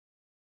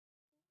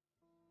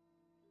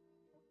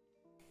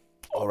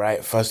All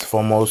right, first and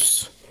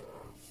foremost,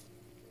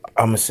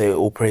 I'm gonna say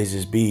all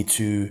praises be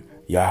to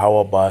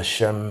Yahweh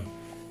Ba'Shem,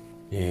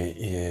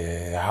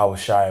 Yahweh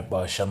Shai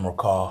Ba'Shem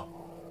Rakah,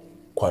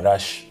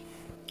 Quadash.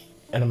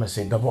 And I'm gonna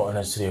say double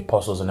honors to the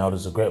apostles and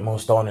elders of great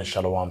most honor,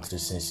 shalom to the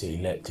sincere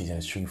elect, teaching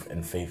the truth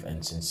and faith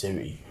and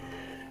sincerity.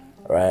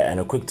 All right, and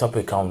a quick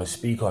topic I want to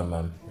speak on,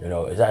 man,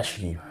 is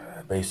actually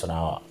based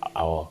on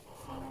our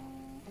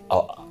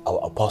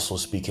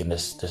apostles speaking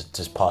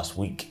this past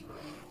week,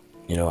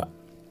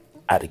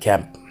 at the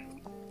camp.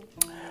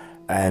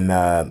 And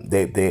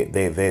they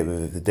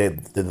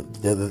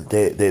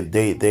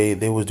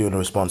was doing a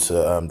response to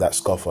that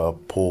scoffer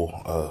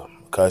Paul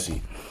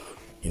Kersey,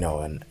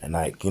 and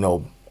like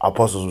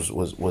apostles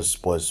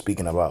was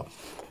speaking about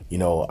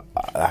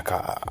like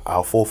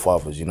our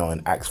forefathers,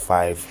 in Acts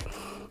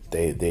 5,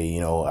 they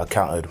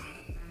accounted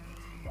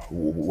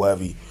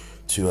worthy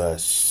to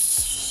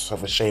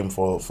suffer shame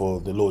for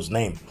the Lord's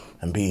name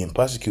and being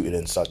persecuted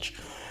and such,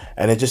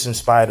 and it just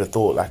inspired a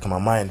thought like in my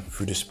mind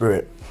through the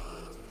Spirit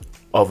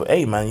of,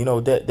 hey man,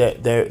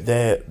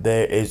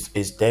 there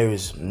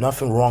is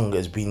nothing wrong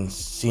as being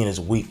seen as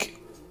weak,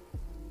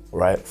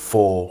 right,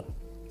 for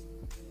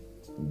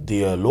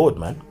the Lord,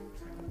 man,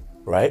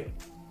 right?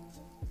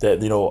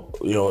 That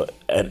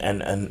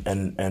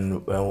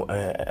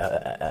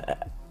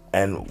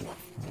and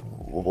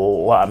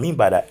what I mean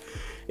by that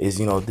is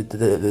there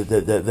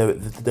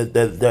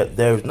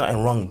is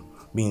nothing wrong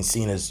being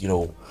seen as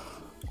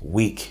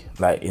weak,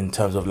 like in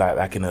terms of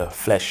like in the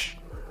flesh,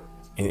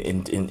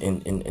 in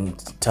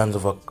terms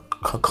of a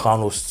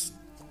carnal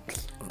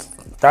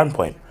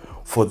standpoint,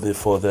 for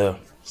the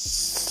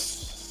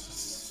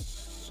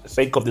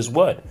sake of this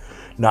word.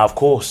 Now, of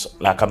course,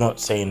 like I'm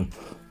not saying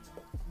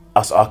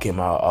us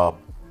Akim are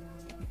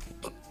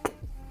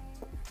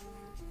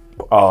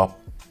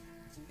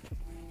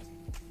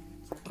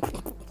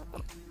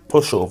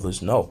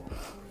pushovers. No,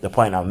 the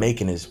point I'm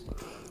making is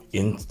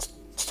in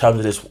terms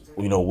of this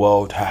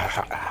world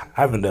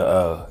having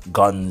the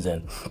guns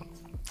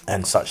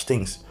and such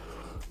things,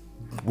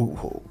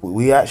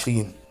 we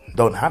actually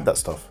don't have that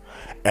stuff,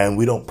 and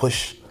we don't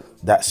push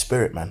that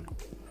spirit, man,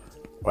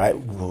 right?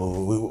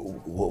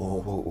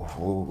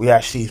 We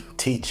actually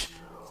teach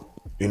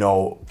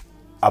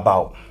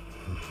about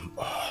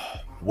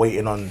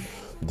waiting on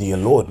the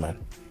Lord, man,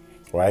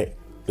 right?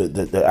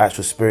 The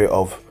actual spirit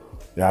of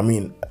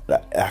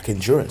like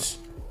endurance.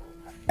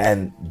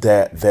 And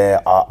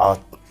there are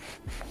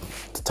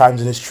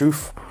times in this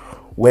truth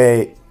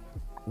where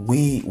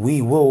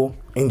we will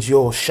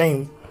endure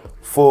shame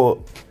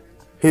for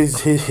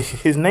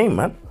his name,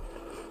 man.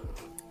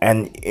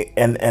 And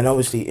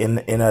obviously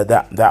in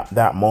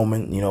that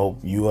moment,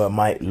 you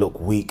might look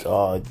weak.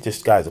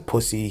 This guy's a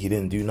pussy. He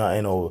didn't do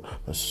nothing, or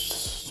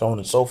so on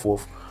and so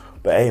forth.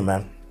 But hey,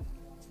 man,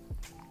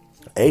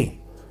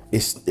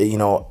 it's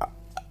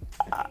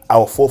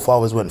our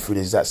forefathers went through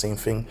the exact same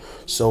thing.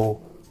 So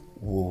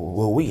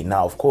will we?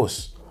 Now, of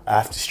course, I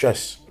have to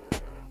stress,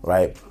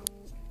 right?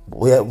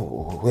 We have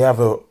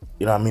a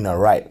a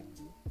right.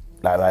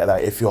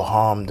 Like if you're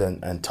harmed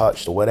and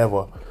touched or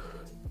whatever,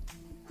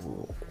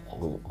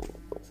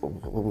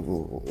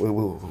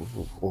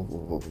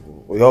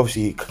 we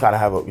obviously kind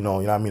of have a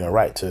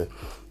right to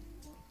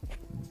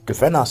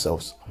defend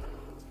ourselves.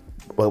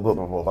 But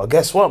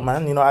guess what,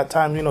 man? At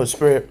times,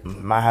 spirit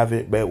might have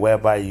it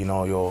whereby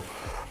you're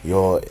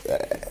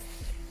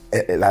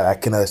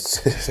like in a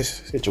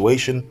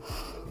situation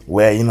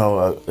where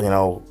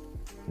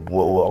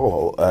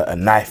a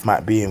knife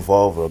might be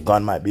involved or a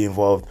gun might be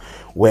involved,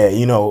 where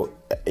you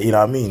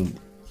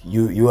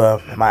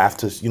might have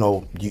to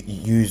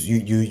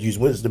use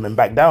wisdom and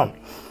back down,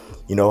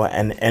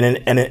 and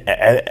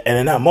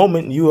in that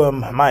moment you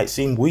might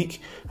seem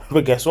weak,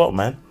 but guess what,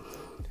 man?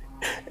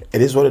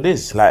 It is what it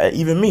is. Like,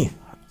 even me,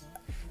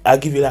 I'll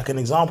give you like an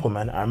example,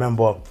 man. I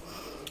remember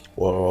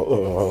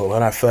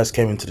when I first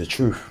came into the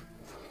truth,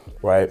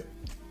 right?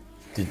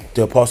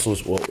 The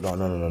apostles,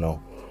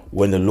 no.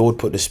 When the Lord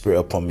put the Spirit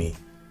upon me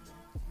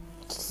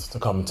to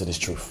come into this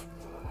truth,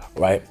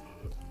 right?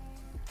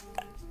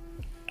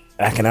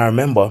 Like, and I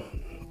remember,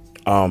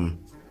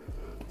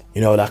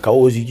 like I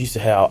always used to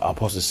hear our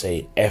apostles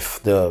say, F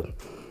the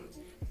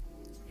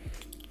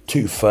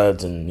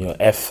 2/3, and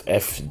F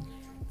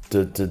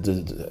the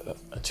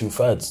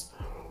 2/3.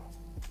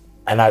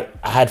 And I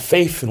had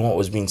faith in what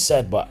was being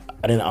said, but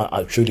I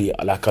didn't truly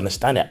like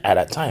understand it at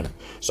that time.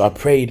 So I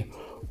prayed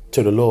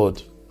to the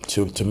Lord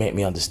to make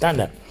me understand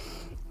that.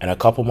 And a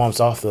couple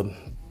months after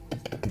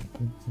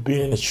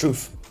being in the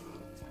truth,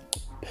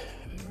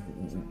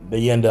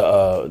 the end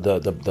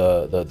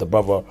the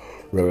brother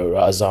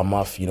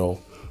Razamaf,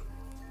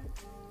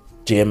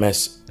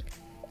 GMS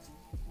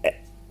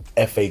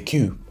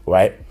FAQ,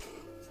 right?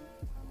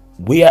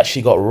 We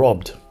actually got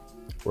robbed,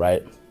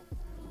 right?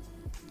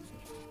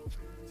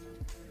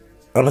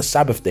 On a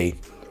Sabbath day,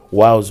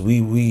 whilst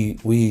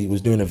we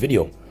was doing a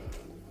video,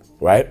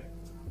 right?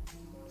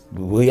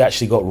 We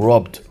actually got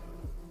robbed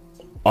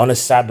on a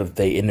Sabbath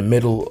day in the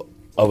middle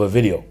of a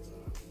video.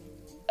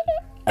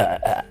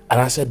 And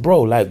I said,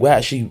 bro, like, we're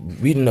actually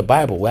reading the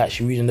Bible. We're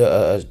actually reading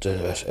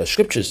the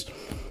scriptures.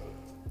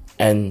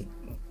 And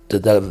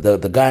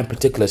the guy in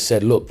particular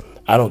said, look,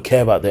 I don't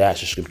care about the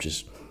actual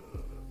scriptures,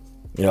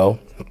 you know.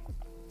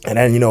 And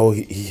then, you know,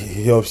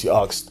 he obviously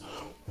asked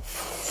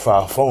for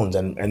our phones.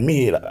 And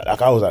me,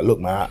 like, I was like, look,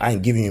 man, I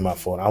ain't giving you my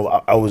phone.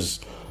 I was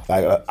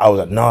like,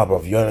 nah,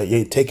 bro, you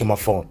ain't taking my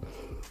phone.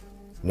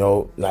 You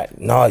know, like,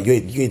 nah, you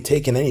ain't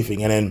taking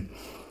anything. And then,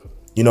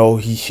 you know,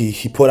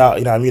 he put out,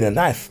 you know what I mean, a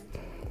knife.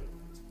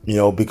 You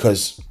know,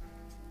 because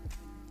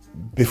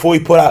before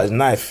he put out his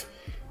knife,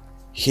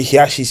 he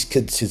actually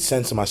could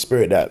sense in my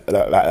spirit that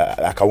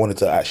like I wanted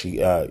to actually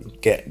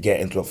get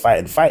into a fight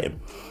and fight him,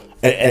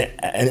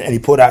 and he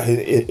pulled out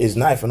his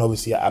knife, and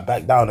obviously I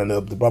backed down, and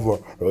the brother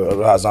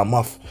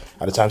Razamaf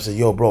at the time said,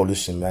 "Yo, bro,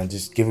 listen, man,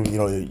 just give him, you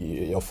know,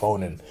 your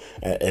phone and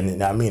you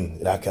know what I mean,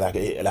 like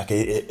it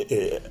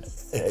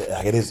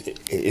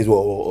is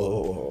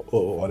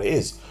what it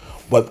is."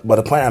 But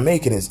the point I'm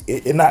making is,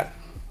 in that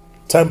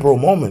temporal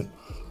moment,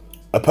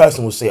 a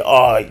person will say,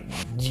 "Oh,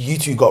 you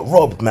two got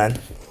robbed, man.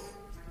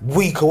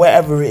 Weak or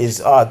whatever it is.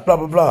 Blah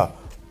blah blah."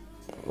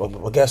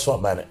 Well, guess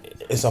what, man?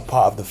 It's a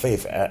part of the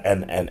faith,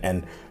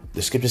 and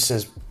the scripture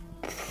says,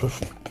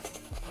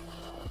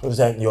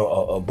 "Present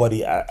your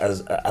body as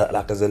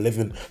a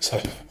living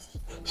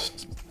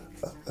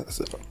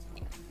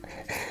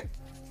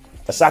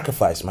a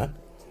sacrifice, man."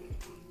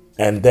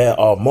 And there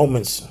are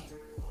moments,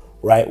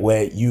 right,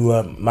 where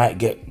you might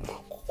get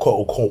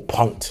quote unquote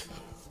punked,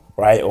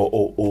 right,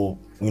 or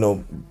you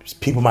know,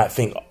 people might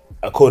think,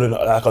 according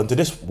like unto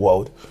this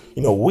world,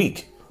 you know,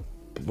 weak,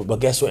 but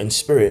guess what? In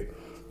spirit,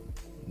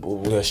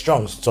 we're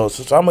strong. So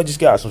I'm gonna just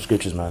get out some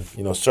scriptures, man.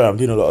 You know, sorry, I'm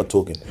doing a lot of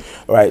talking.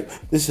 All right,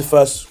 this is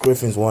 1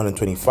 Corinthians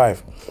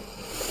 1:25,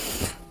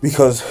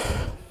 because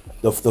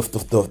the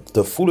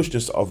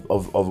foolishness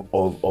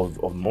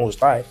of Most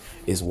High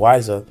is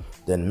wiser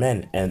than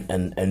men, and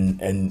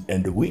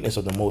the weakness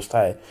of the Most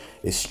High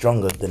is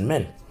stronger than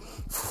men.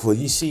 For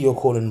you see, you're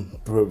calling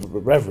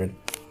brethren,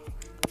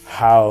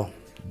 how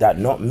that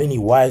not many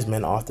wise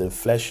men after the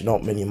flesh,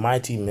 not many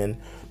mighty men,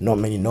 not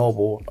many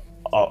noble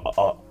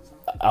are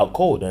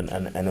called. And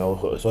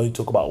so you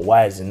talk about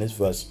wise in this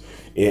verse,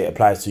 it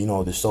applies to, you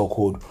know, the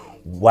so-called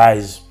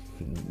wise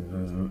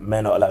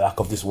men like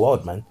of this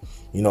world, man.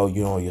 You know,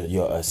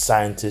 you're a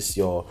scientist,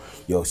 you're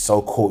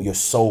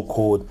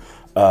so-called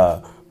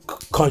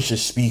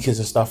conscious speakers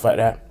and stuff like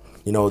that.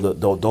 You know,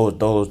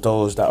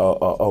 those that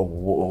are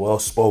well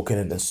spoken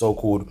and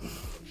so-called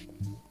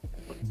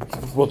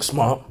book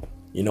smart,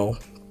 you know,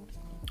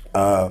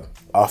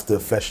 after the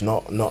flesh,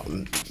 not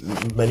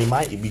many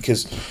mighty,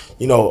 because,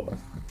 you know,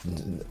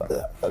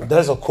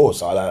 there's a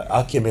course,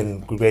 I came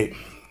in great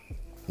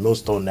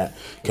millstone that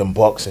can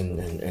box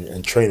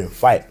and train and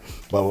fight,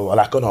 but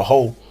like on a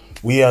whole,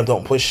 we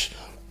don't push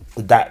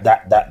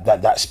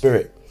that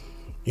spirit,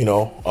 you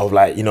know, of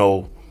like, you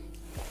know,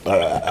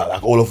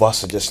 like all of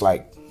us are just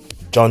like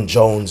John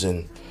Jones.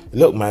 And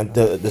look, man,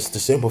 the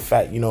simple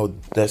fact, you know,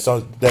 there's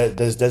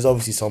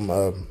obviously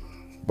some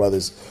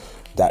brothers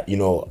that, you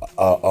know,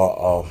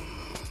 are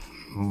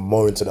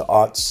more into the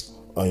arts,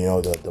 or, you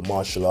know, the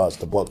martial arts,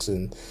 the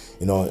boxing,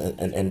 you know,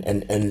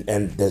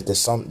 and there's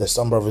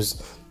some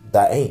brothers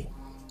that ain't,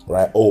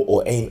 right,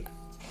 or ain't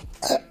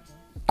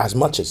as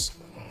much as,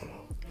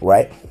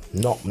 right,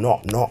 not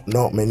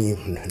many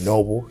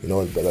noble, you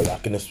know,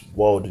 like in this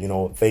world, you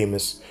know,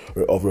 famous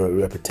of a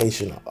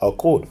reputation are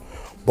called,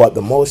 but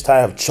the Most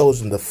High have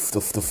chosen the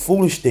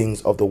foolish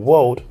things of the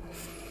world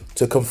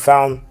to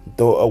confound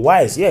the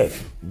wise. Yeah,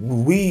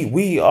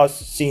 we are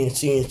seen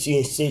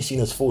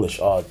as foolish.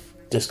 Oh,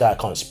 this guy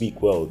can't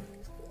speak well.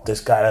 This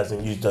guy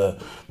doesn't use the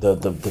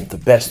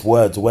best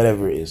words,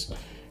 whatever it is,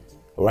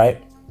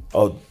 right?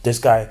 Oh, this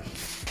guy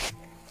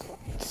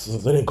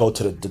didn't go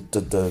to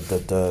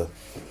the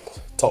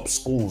top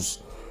schools.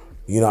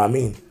 You know what I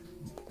mean?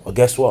 But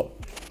guess what?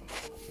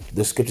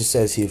 The scripture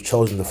says he has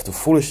chosen the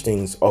foolish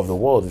things of the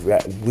world.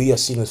 We are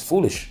seen as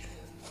foolish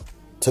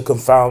to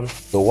confound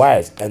the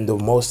wise, and the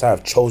Most High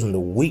have chosen the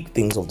weak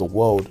things of the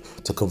world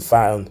to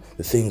confound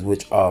the things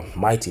which are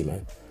mighty,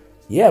 man.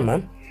 Yeah,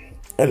 man.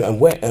 And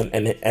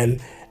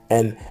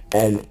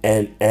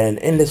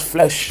in this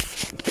flesh,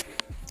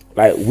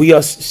 like, we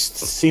are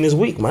seen as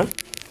weak, man.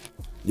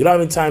 You know how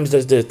many times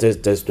there's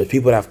the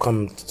people that have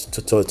come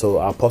to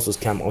our apostles'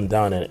 camp on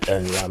down,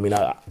 and I mean,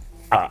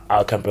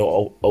 our camp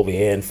over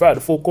here and throughout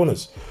the four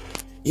corners.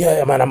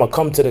 Yeah, man, I'm gonna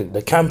come to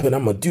the camp and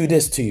I'm gonna do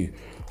this to you.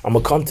 I'm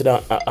gonna come to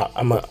the.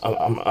 I'm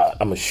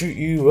gonna shoot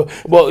you.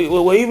 Well,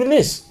 even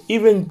this.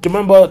 Even, do you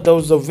remember there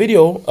was a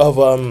video of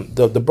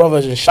the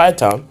brothers in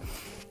Chi-Town?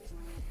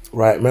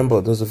 Right,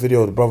 remember there was a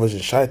video of the brothers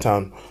in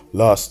Chi-Town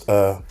last,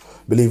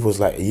 believe it was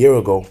like a year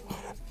ago,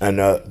 and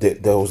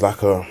there was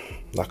like a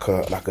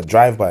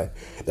drive-by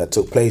that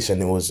took place,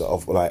 and it was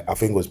of, like, I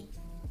think it was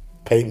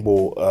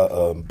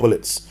paintball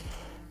bullets.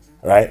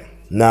 Right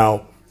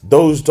now,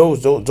 those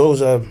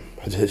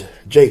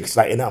Jakes,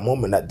 like, in that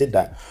moment that did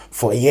that,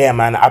 for, yeah,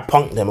 man, I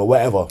punked them or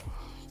whatever.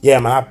 Yeah,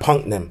 man, I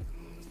punked them,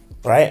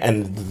 right?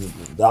 And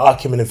the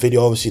argument in the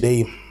video,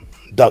 obviously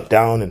duck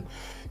down, and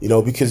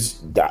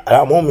because at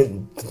that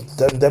moment,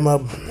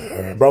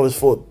 them brothers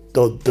thought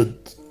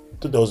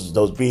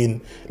those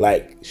being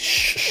like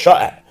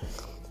shot at.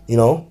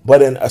 But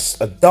then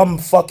a dumb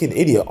fucking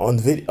idiot on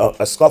video,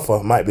 a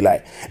scoffer might be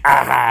like,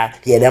 aha,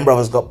 yeah, them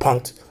brothers got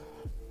punked.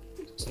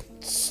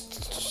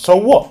 So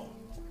what?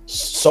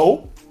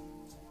 So,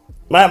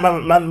 man,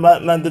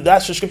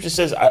 that's what scripture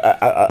says.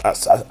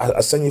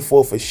 I send you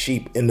forth as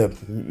sheep in the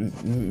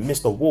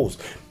midst of wolves.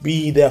 Be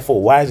ye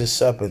therefore wise as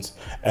serpents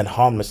and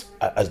harmless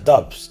as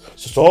doves.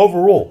 So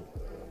overall,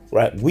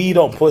 right, we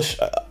don't push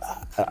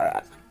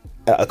a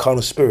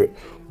carnal spirit.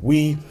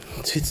 We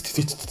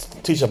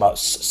teach about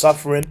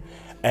suffering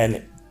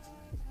and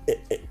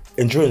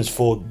endurance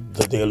for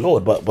the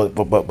Lord. But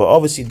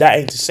obviously that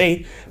ain't to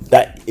say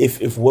that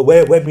if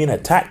we're being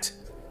attacked,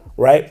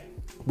 right,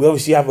 we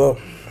obviously have a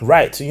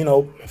right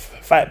to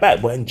fight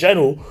back. But in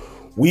general,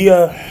 we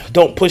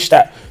don't push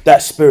that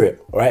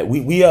spirit, right?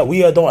 We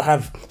don't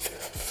have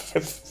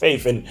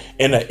faith in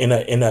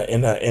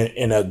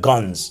a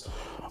guns,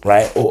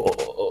 right,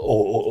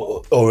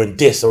 or in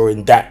this or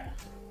in that.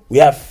 We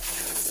have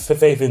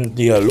faith in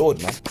the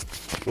Lord, man.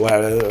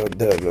 Well,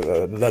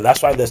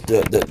 that's why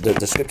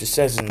the scripture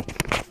says in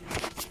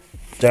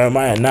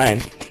Jeremiah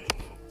 9,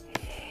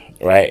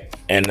 right,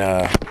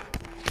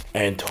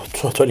 and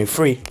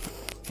 23,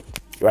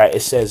 right,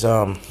 it says,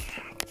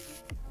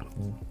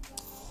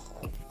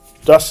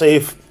 thus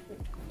saith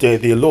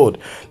the Lord,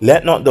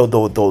 let not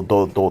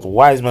the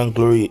wise man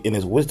glory in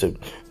his wisdom,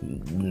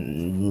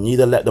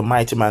 neither let the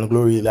mighty man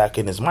glory like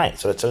in his might.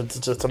 So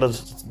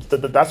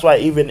that's why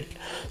even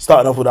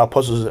starting off with our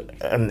apostles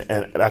and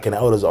like an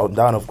elders on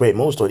down of great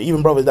millstone,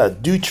 even brothers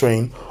that do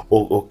train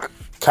or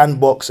can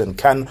box and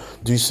can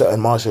do certain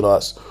martial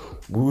arts,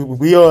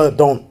 we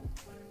don't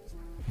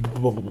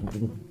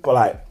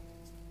like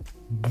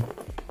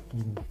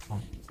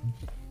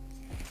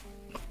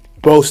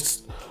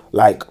boast.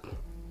 Like,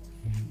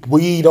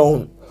 we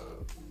don't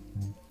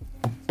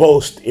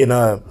boast in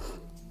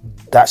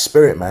that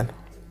spirit, man,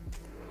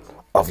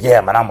 of,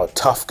 yeah, man, I'm a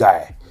tough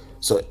guy.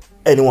 So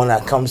anyone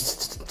that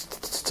comes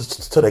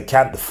to the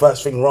camp, the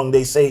first thing wrong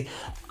they say,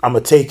 I'm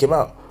gonna take him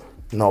out.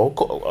 No,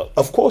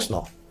 of course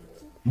not.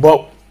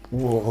 But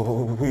we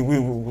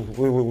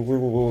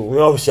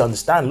obviously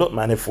understand. Look,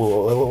 man, if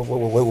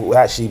we're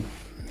actually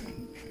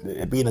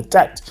being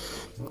attacked,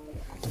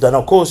 then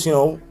of course we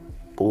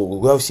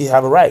obviously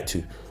have a right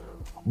to.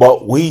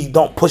 But we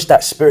don't push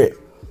that spirit,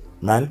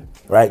 man.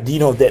 Right?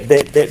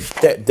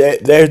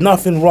 There's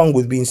nothing wrong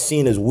with being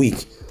seen as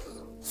weak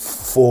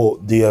for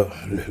the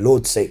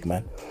Lord's sake,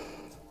 man.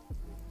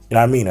 You know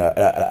what I mean?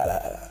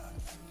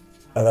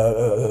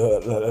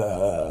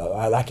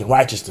 Like in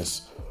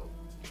righteousness,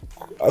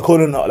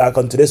 according like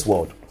unto this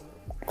world.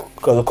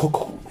 Because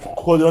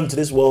according unto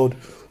this world,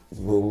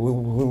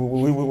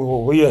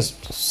 we are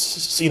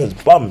seen as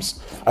bums,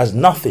 as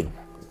nothing,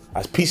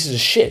 as pieces of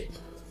shit.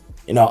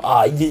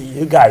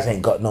 You guys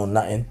ain't got no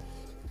nothing.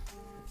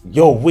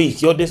 You're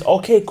weak. You're this.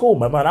 Okay, cool,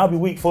 man. I'll be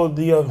weak for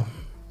the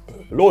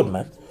Lord,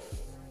 man.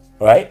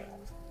 Right?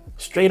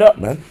 Straight up,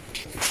 man.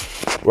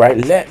 Right?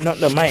 Let not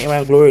the mighty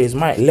man glory in his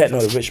might. Let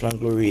not the rich man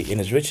glory in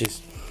his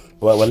riches.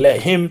 Well,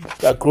 let him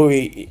that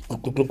glory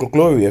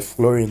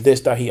in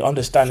this, that he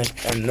understandeth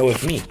and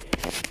knoweth me.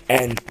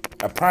 And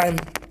a prime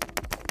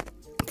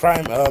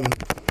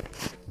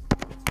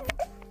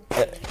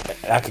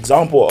like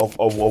example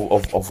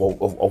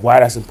of why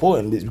that's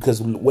important is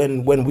because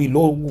when we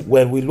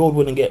Lord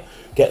wouldn't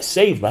get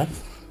saved, man,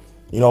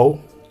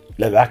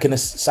 like in the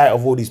sight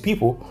of all these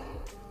people,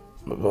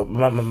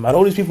 man,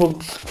 all these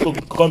people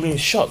gonna be in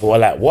shock. Or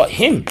like, what,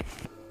 him?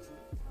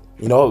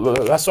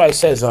 That's why it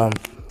says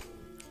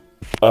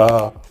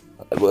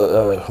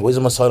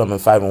Wisdom of Solomon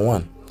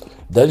 5:1.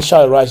 Then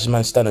shall a righteous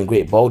man stand in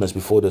great boldness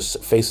before the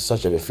face of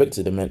such as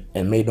afflicted him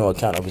and made no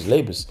account of his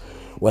labors.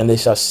 When they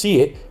shall see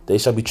it, they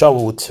shall be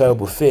troubled with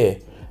terrible fear,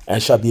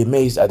 and shall be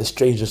amazed at the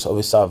strangeness of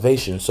his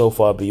salvation, so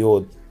far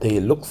beyond they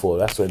look for.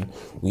 That's when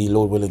we,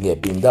 Lord willing,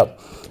 get beamed up.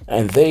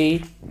 And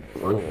they,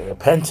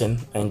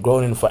 repenting and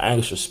groaning for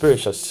anguish of spirit,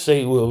 shall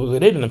say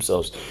within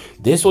themselves,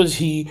 this was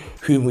he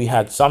whom we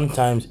had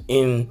sometimes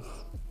in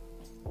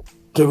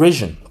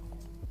derision.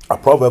 A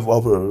proverb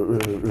of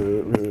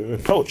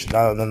reproach.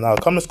 Now,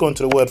 come, let's go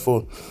into the word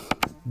for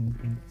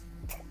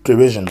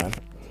derision, man.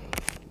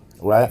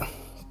 Right?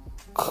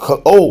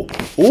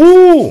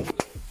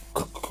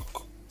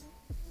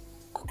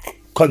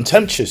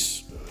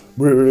 Contemptuous,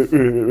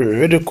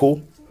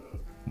 ridicule,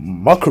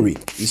 mockery.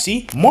 You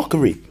see,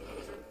 mockery.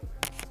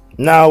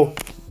 Now,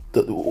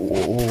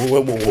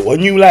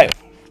 when you like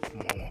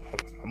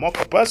mock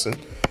a person,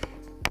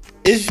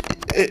 it's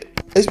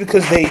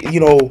because they,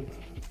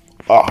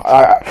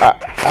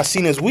 are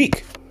seen as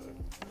weak.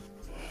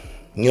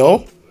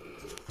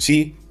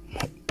 See,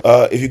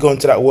 if you go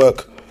into that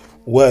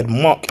word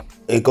mock,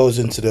 it goes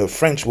into the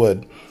French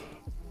word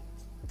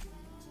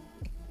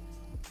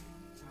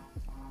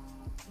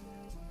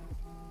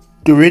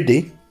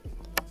deride,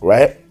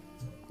 right?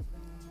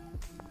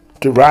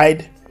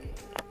 Deride,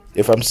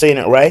 if I'm saying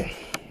it right.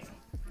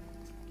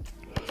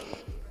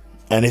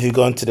 And if you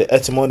go into the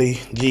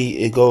etymology,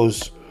 it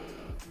goes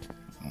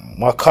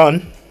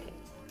makan,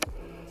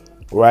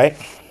 right?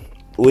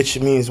 Which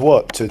means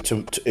what? To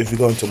if you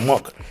go into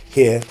mock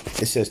here,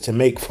 it says to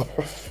make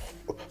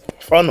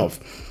fun of,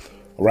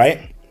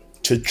 right?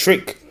 To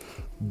trick,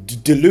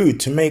 delude,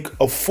 to make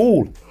a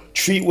fool,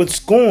 treat with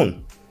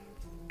scorn,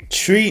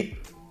 treat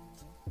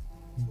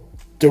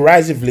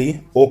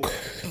derisively or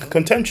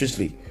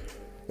contemptuously,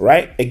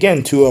 right?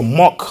 Again, to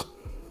mock,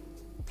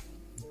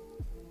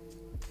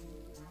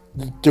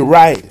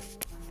 deride,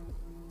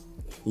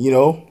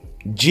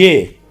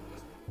 jeer.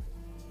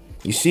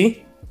 You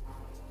see?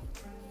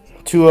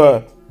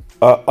 To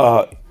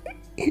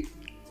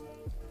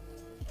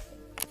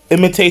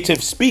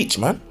imitative speech,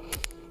 man.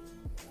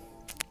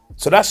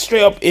 So that's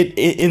straight up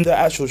in the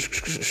actual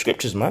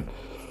scriptures, man.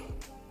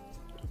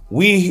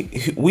 We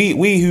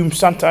whom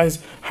sometimes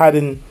had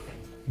in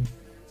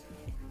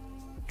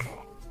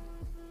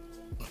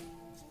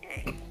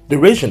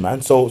derision,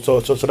 man. So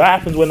that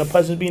happens when a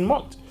person's being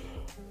mocked.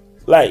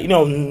 Like,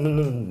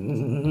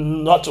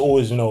 not to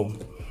always,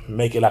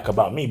 make it like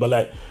about me, but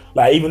like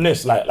even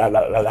this, like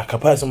a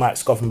person might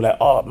scoff and be like,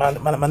 oh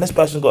man, this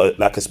person's got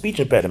like a speech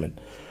impediment.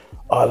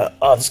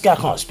 Oh, this guy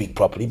can't speak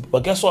properly.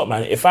 But guess what,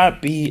 man? If I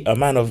be a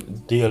man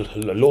of the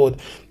Lord,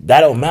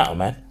 that don't matter,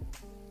 man.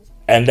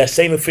 And that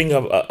same thing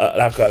of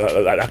like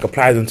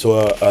applies into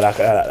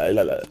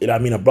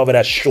a brother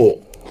that's short,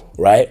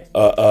 right?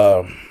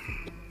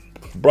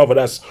 Brother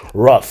that's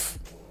rough,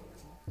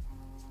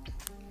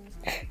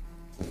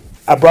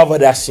 a brother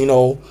that's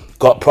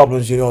got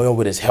problems,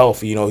 with his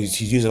health.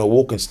 He's using a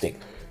walking stick.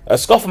 A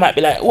scoffer might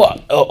be like,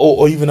 what?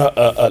 Or even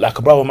like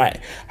a brother might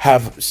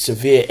have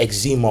severe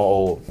eczema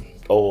or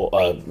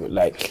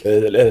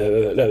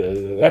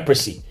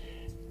leprosy.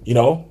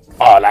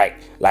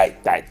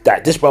 Like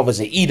that. This brother's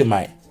an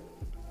Edomite.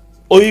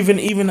 Or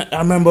even I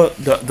remember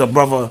the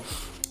brother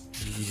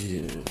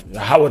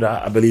Howard,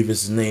 I believe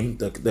is his name,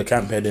 the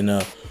camp head in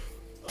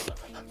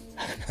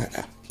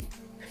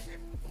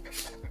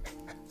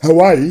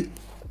Hawaii.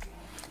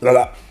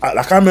 Like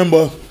I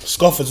remember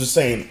scoffers were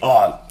saying,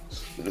 oh,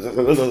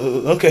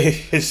 okay,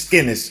 his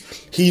skin is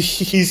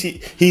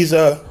he's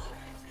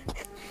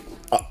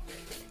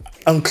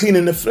unclean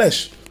in the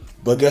flesh,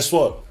 but guess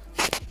what?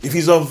 If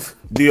he's of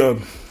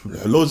the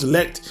Lord's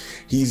elect,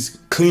 he's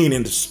clean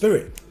in the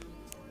spirit.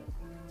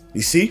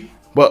 You see,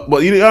 but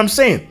you know what I'm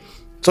saying.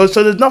 So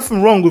there's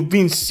nothing wrong with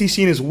being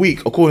seen as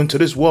weak according to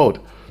this world.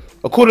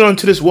 According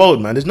to this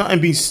world, man, there's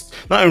nothing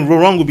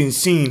wrong with being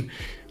seen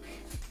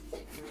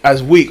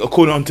as weak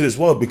according to this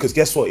world, because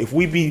guess what? If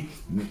we be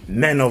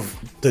men of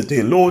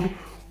the Lord,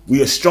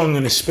 we are strong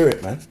in the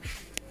spirit, man,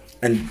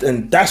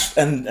 and that's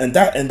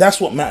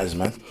what matters,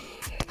 man.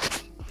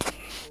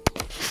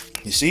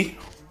 You see,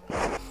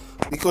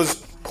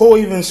 because Paul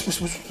even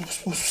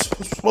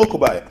spoke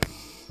about it.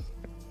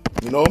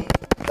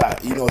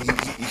 That he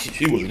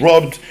was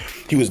robbed,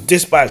 he was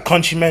dissed by his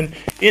countrymen.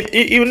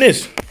 Even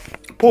this,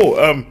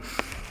 Paul,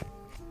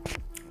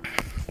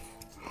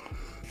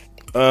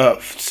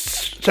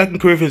 2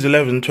 Corinthians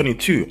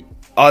 11:22.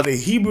 Are they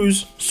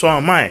Hebrews? So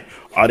am I.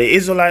 Are they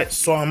Israelites?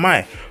 So am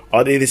I.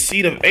 Are they the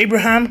seed of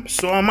Abraham?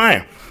 So am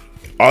I.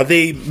 Are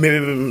they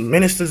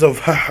ministers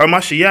of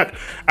Hamashiach?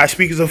 I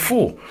speak as a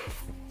fool.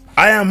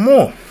 I am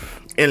more.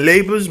 In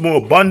labors more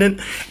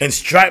abundant, in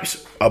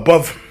stripes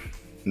above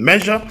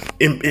measure,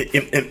 in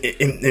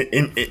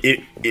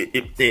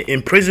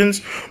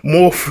prisons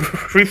more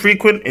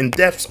frequent, in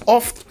deaths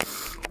oft.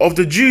 Of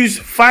the Jews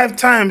 5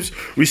 times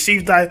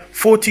received I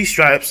 40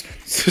 stripes,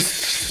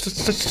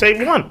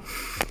 save one.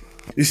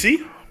 You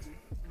see?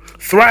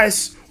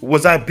 Thrice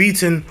was I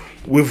beaten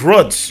with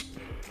rods.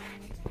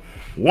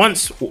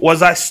 Once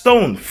was I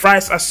stoned.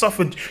 Thrice I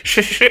suffered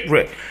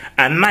shipwreck.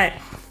 At night,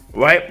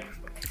 right?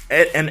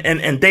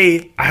 And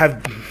day I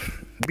have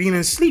been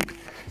in sleep.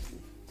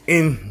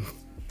 In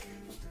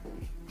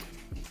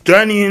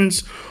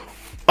journeyings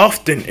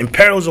often, in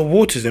perils of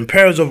waters, in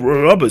perils of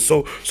robbers.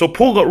 So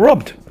Paul got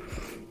robbed.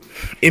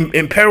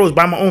 In perils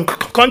by my own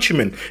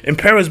countrymen, in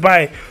perils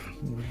by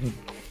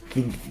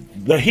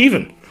the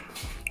heathen,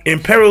 in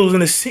perils in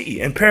the city,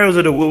 in perils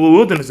of the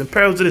wilderness, in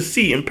perils of the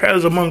sea, in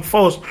perils among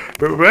false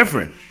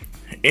brethren,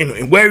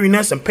 in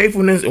weariness and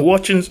painfulness, in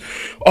watchings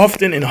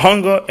often, in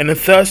hunger and in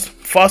thirst,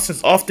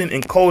 fastings often,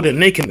 in cold and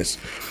nakedness.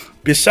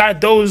 Beside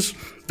those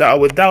that are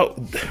without,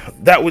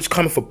 that which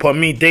cometh upon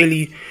me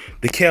daily,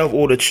 the care of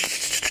all the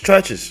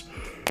churches.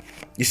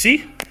 You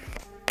see?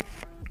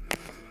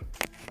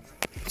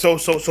 So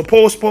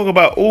Paul spoke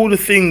about all the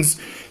things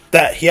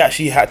that he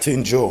actually had to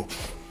endure.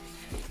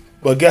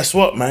 But guess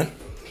what, man?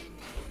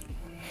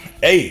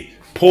 Hey,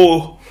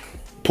 Paul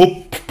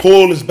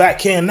is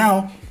back here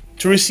now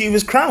to receive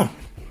his crown.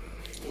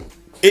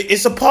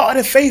 It's a part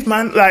of the faith,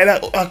 man.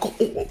 Like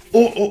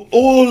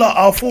all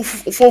our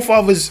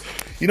forefathers,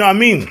 you know what I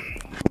mean?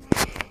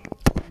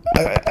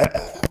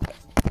 I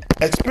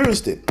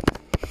experienced it.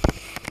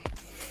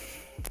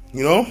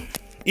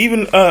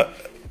 Even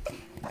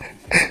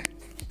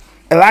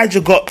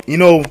Elijah got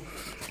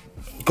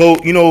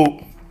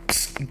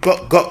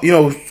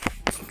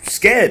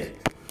scared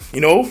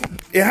You know,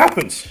 it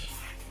happens.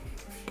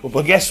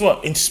 But guess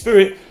what? In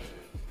spirit,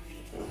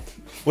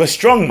 we're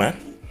strong, man.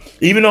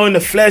 Even though in the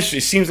flesh,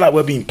 it seems like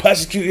we're being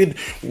persecuted.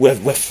 We're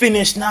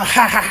finished now.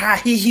 Ha ha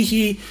ha,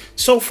 he.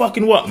 So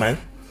fucking what, man?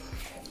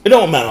 It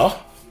don't matter.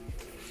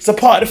 It's a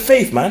part of the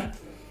faith, man.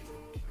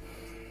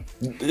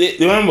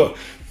 Remember,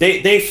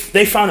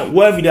 they found it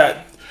worthy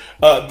that,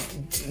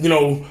 you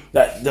know,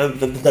 that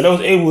I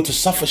was able to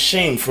suffer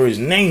shame for his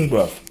name,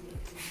 bro.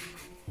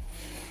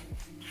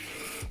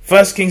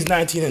 1 Kings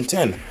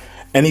 19:10.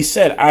 And he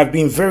said, I've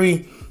been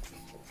very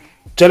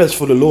jealous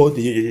for the Lord,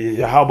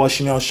 Yahweh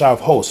Shemel Shah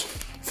of hosts.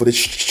 For the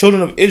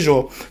children of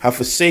Israel have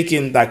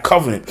forsaken thy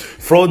covenant,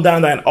 thrown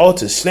down thine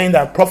altars, slain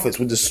thy prophets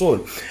with the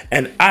sword.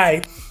 And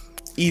I,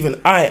 even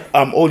I,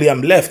 only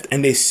am left,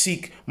 and they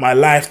seek my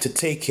life to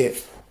take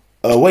it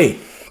away.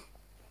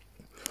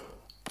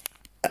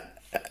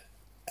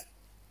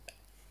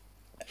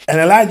 And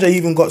Elijah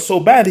even got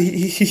so bad,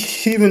 he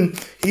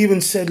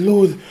even said,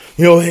 Lord,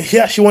 you know, he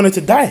actually wanted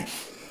to die.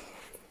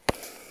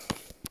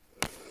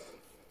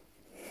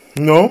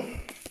 No.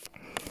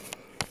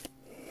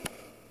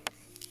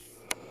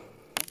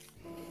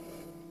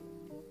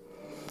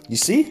 You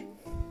see?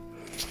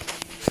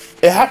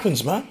 It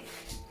happens, man.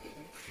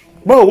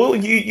 Bro, well,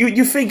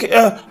 you think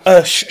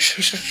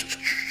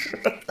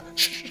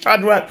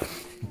Shadrach,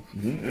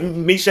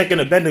 Meshach,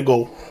 and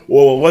Abednego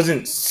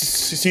wasn't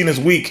seen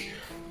as weak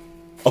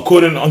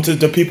according unto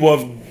the people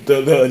of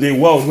the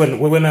world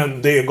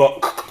when they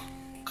got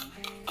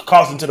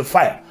cast into the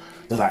fire?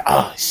 They're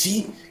like,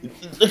 see,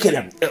 look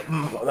at them.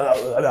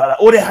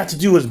 All they had to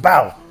do was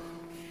bow,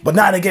 but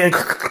now they're getting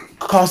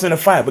cast in the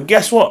fire. But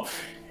guess what?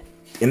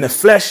 In the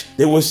flesh,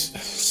 they was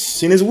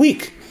seen as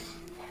weak.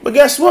 But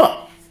guess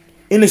what?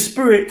 In the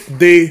spirit,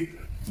 they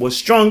were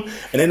strong,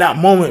 and in that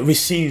moment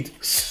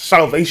received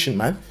salvation,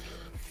 man.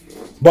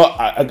 But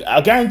I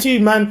guarantee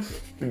you, man,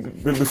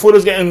 before they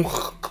was getting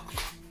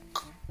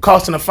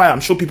cast in the fire,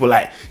 I'm sure people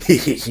like,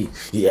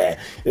 yeah,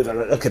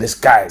 look at this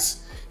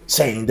guy's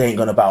saying they ain't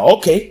gonna bow.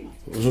 Okay,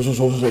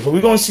 so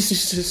we're gonna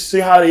see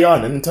how they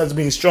are in terms of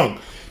being strong.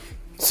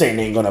 Saying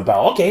they ain't gonna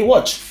bow. Okay,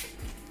 watch.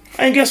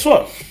 And guess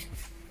what?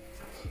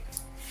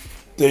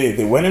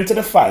 They went into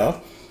the fire,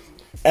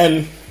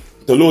 and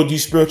the Lord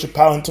used spiritual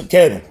power and took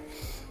care of them.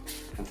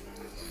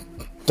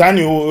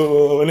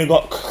 Daniel, when he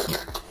got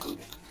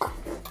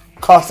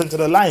cast into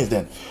the lions,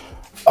 then,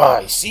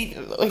 you see,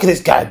 look at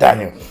this guy,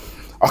 Daniel.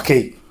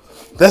 Okay,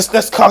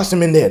 let's cast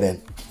him in there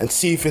then, and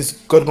see if his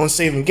God gonna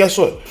save him. Guess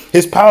what?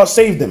 His power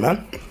saved him,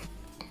 man.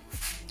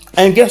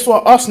 And guess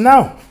what? Us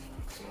now,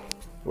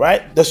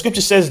 right? The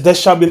scripture says there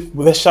shall be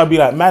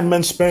like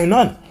madmen sparing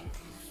none.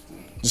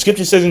 The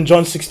scripture says in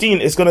John 16,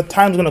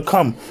 time's gonna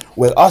come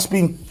where us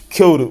being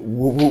killed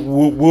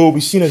will be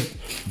seen as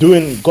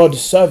doing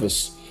God's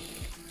service.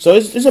 So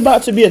it's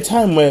about to be a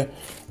time where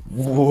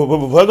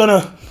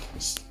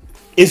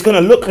it's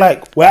gonna look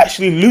like we're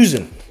actually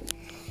losing.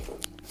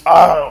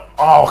 Come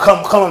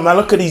on, man!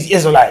 Look at these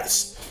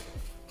Israelites,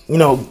 you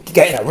know,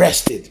 getting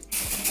arrested.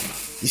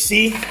 You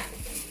see,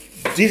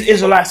 these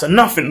Israelites are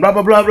nothing. Blah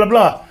blah blah blah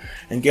blah.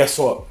 And guess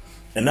what?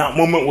 In that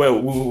moment where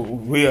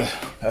we are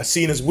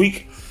seen as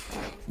weak,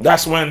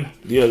 that's when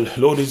the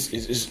Lord is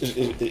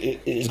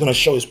going to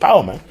show his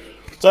power, man.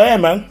 So yeah,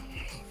 man,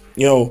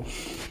 you know,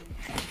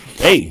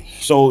 hey,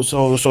 so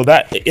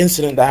that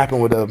incident that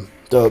happened with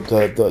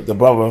the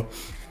brother,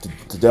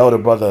 the elder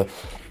brother,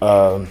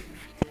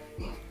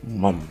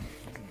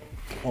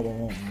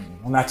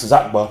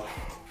 Natazakba,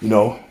 you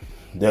know,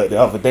 the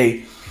other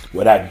day,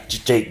 where that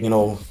Jake, you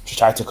know,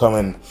 tried to come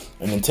and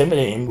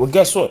intimidate him. Well,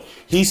 guess what?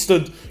 He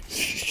stood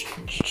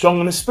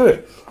strong in the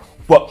spirit.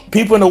 But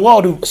people in the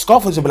world who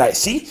scoffers will be like,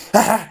 see,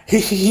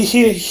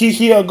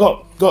 he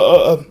got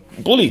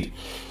bullied.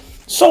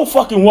 So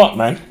fucking what,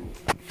 man?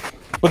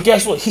 But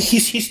guess what?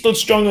 He stood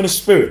strong in the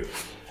spirit.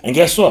 And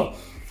guess what?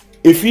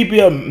 If he be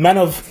a man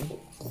of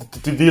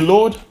the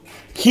Lord,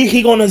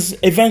 he gonna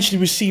eventually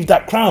receive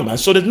that crown, man.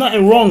 So there's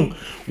nothing wrong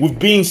with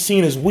being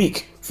seen as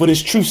weak for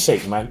this truth's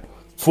sake, man.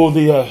 For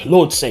the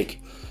Lord's sake.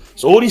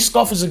 So all these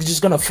scoffers are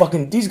just gonna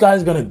these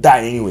guys are gonna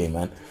die anyway,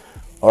 man.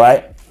 All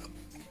right.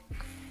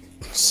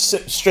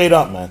 Straight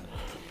up, man.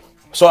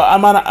 So I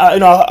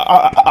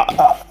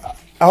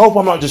hope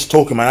I'm not just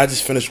talking, man. I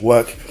just finished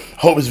work. I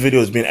hope this video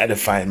has been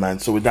edifying, man.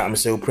 So with that, I'm gonna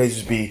say, all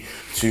praises be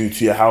to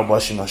Yahweh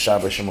Shema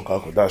Shabbat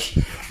Shemakako Dash.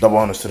 Double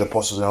honors to the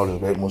apostles and elders.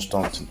 Great most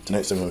time. The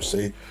next time I'm gonna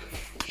say,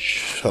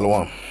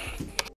 Shalom.